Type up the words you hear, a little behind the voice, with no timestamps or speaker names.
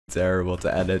terrible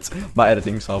to edit. My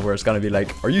editing software is gonna be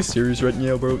like, are you serious right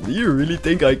now, bro? Do you really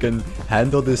think I can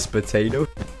handle this potato?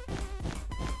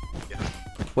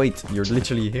 Wait, you're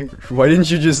literally here. Why didn't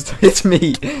you just hit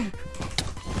me?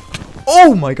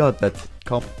 Oh my god, that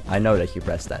comp. I know that you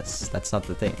pressed S. That's not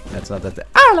the thing. That's not the thing.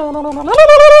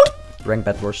 Rank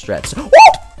Bedwars strats. Oh!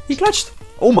 He clutched!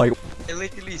 Oh my. I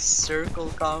literally circle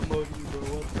comboed you, bro.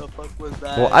 What the fuck was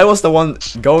that? Well, I was the one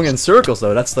going in circles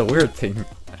though. That's the weird thing.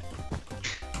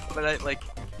 But I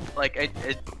I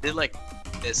did like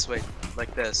this, wait,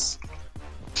 like this.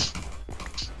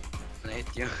 And I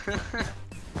hit you.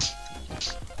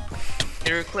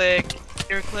 Here click,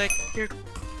 here click, here.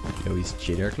 Yo, he's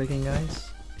jitter clicking, guys.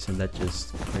 Isn't that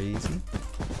just crazy?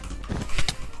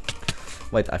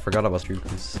 Wait, I forgot about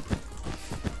Trucus.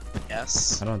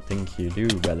 Yes. I don't think you do,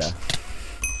 Bella.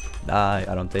 Nah,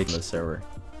 I don't take the server.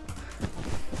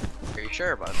 Are you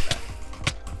sure about that?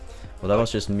 Well, that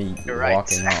was just me You're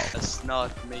walking right. off. Does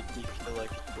not make me feel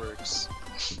like it works.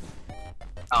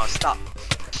 Oh, stop.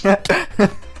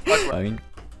 I mean,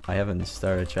 I haven't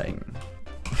started trying.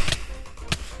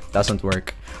 Doesn't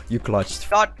work. You clutched.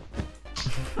 God.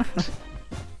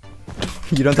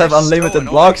 You don't have unlimited so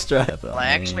block strat. Well, I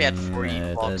actually had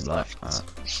 3 blocks left.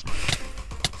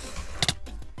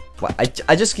 What?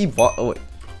 I just keep oh, wait.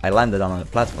 I landed on a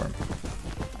platform.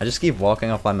 I just keep walking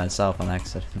off by myself on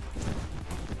accident.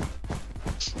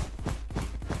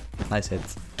 Nice hit.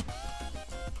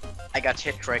 I got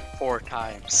hit like 4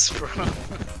 times, bro.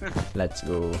 Let's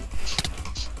go.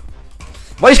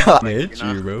 Why not hit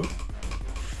you, bro?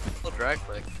 Still drag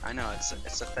click. I know it's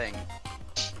a thing.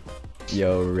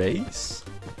 Yo, race.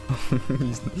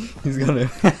 he's gonna.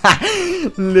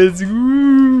 Let's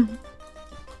go.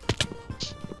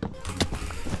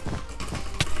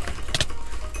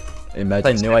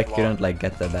 Imagine I knew I couldn't like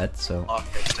get the bet, so.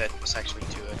 Okay, so it was actually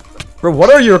to it. Bro,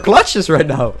 what are your clutches right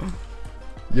now?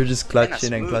 You're just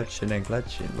clutching and clutching and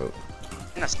clutching, bro.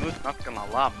 In a smooth, not gonna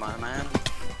lie, my man.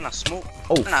 In a smooth.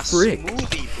 Oh, in a frick.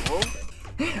 smoothie, bro.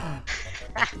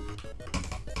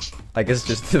 I guess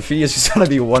just the fee is just gonna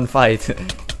be one fight.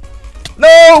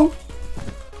 No!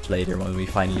 Later when we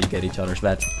finally get each other's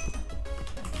bet.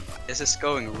 This is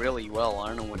going really well. I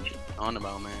don't know what you're on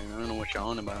about, man. I don't know what you're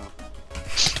on about.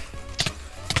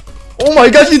 Oh my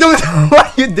god, you don't.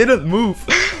 You didn't move.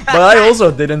 But I also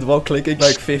didn't while clicking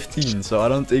like 15, so I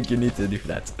don't think you need to do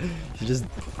that. You just.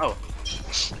 Oh.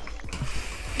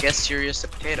 I guess you're just a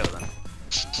potato then.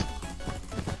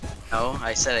 No,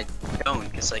 I said I don't,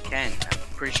 because I can. I'm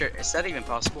pretty sure. Is that even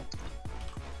possible?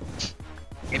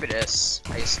 Maybe it is.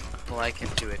 I just like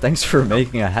into it. Thanks for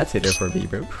making a hat hitter for me,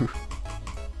 bro.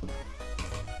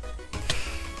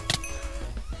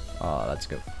 Oh, let's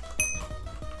go.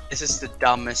 This is the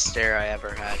dumbest stare I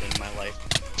ever had in my life.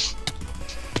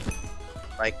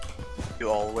 Like, you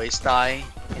always die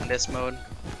in this mode.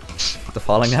 The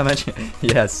falling damage?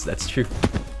 Yes, that's true.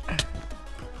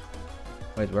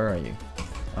 Wait, where are you?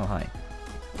 Oh, hi.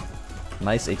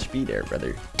 Nice HP there,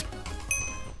 brother.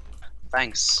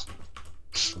 Thanks.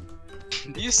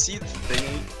 Do you see the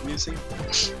thing I'm using?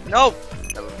 No!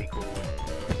 That would be cool.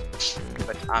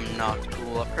 But I'm not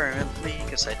cool apparently,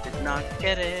 because I did not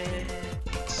get it.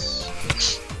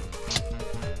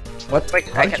 What? Wait,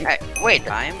 wait,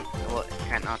 I'm well,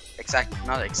 not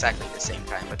exactly the same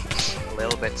time, but a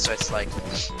little bit. So it's like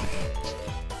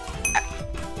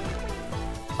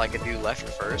I do left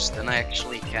first, then I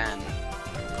actually can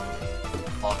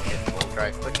block it while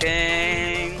dry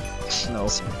clicking. No.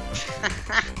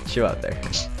 Chill out there.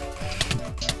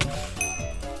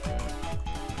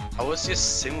 I was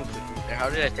just smoothly there. How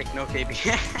did I take no KB?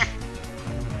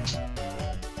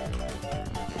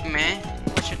 Man,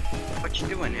 what you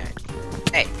doing here?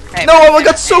 Hey, no, man, I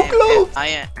got so close!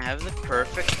 I have the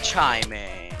perfect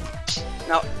timing.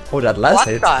 No. Oh, that last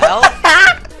hit. What the hell?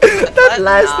 That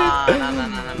last hit.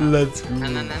 No. Let's go. No,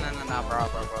 bro.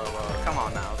 Come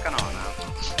on now.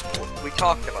 We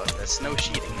talked about this. No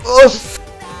cheating. Oh.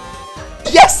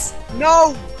 Yes!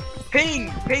 No!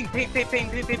 Ping!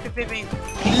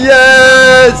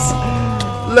 Yes!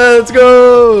 Let's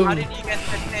go! How did you get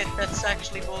the hit? That's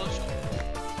actually bullshit.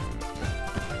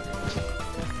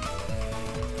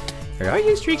 Where are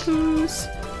you, Streakus?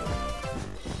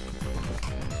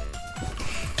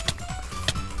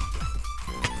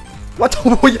 What?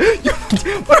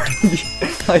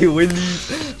 I win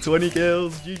these 20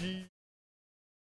 kills, GG.